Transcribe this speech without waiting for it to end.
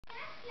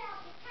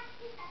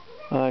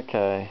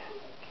Okay,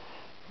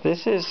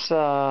 this is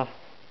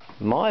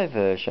my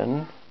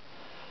version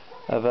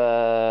of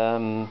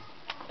a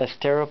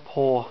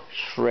Styropor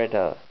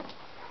shredder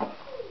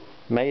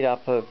made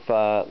up of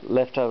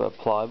leftover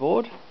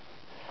plywood,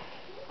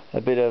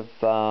 a bit of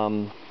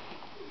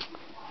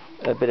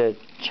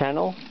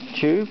channel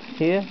tube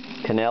here,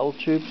 canal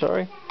tube,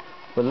 sorry,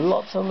 with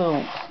lots of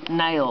little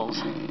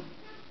nails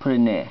put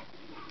in there.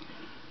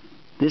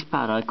 This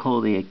part I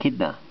call the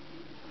echidna.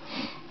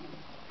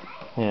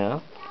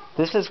 Yeah.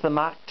 This is the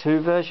Mark II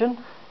version.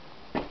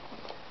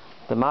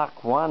 The Mark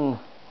I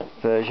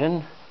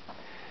version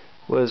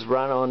was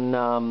run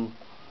on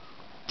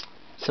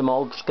some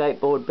old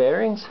skateboard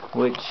bearings,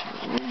 which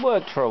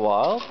worked for a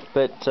while,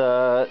 but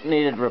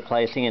needed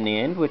replacing in the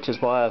end, which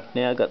is why I've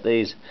now got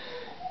these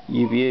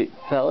U-Butte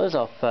fellas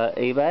off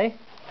eBay.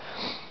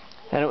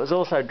 And it was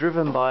also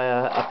driven by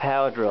a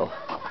power drill.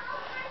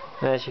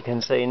 And as you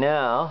can see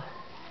now,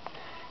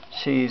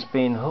 she's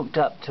been hooked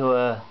up to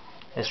a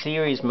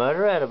series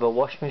motor out of a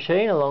wash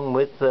machine along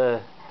with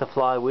the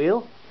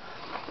flywheel,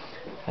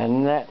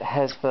 and that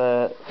has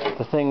the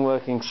thing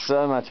working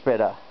so much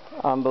better,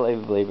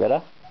 unbelievably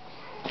better,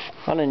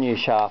 on a new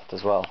shaft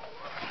as well.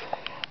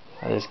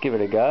 I'll just give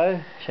it a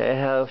go, show you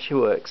how she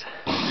works.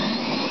 There we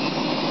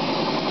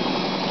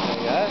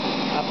go,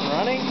 up and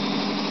running.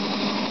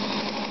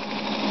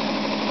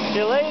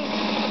 Chilly.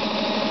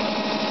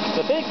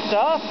 The big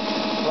stuff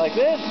like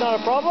this, not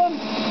a problem.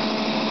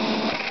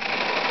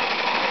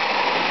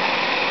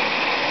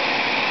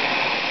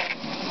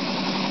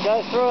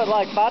 Goes through it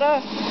like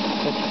butter,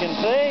 as you can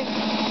see.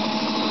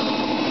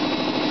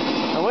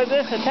 And with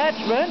this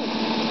attachment,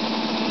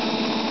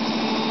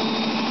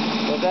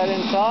 put that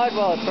inside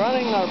while it's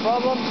running, no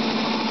problem.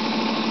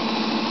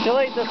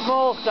 She'll eat the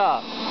small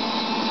stuff.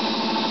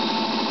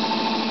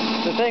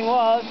 The thing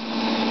was,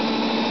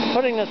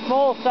 putting the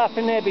small stuff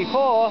in there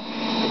before,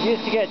 it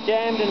used to get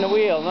jammed in the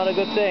wheel, not a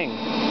good thing.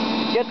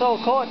 Gets all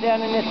caught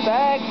down in this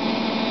bag.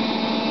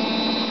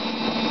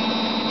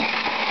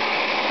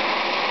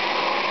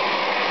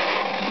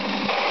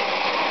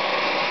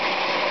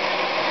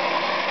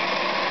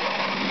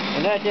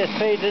 And that just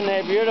feeds in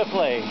there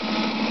beautifully.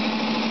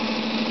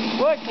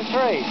 Works a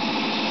treat.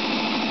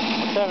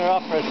 I'll turn it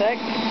off for a sec.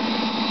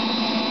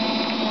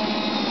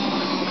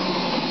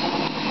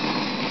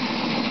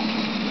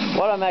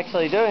 What I'm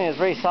actually doing is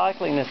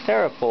recycling the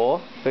Styropor,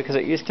 because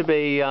it used to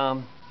be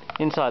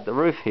inside the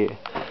roof here.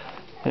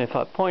 And if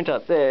I point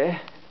up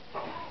there,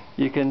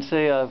 you can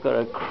see I've got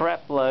a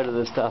crap load of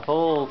the stuff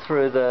all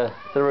through the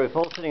roof,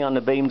 all sitting on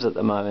the beams at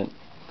the moment.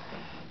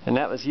 And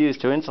that was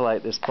used to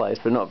insulate this place,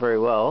 but not very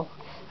well.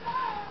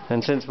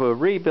 And since we're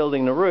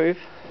rebuilding the roof,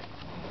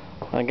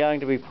 I'm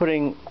going to be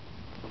putting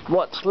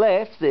what's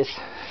left, this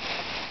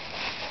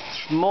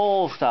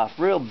small stuff,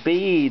 real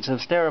beads of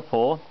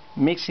Styropor,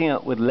 mixing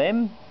it with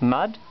Lehm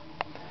mud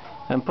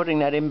and putting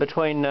that in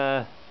between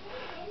the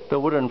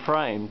wooden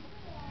frame.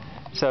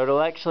 So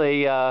it'll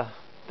actually,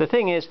 the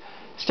thing is,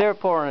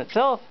 Styropor in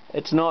itself,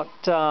 it's not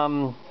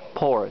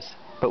porous,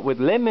 but with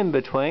Lehm in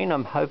between,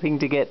 I'm hoping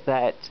to get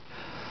that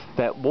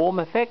warm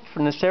effect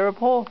from the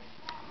Styropor,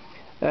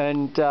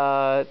 and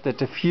the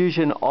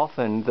diffusion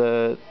often,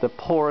 the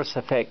porous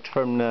effect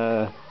from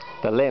the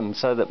Lehm,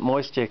 so that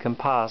moisture can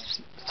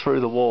pass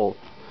through the wall.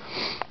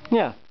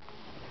 Yeah.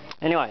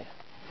 Anyway,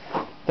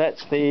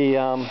 that's the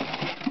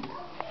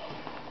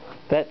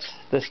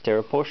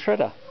Styropor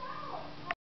shredder.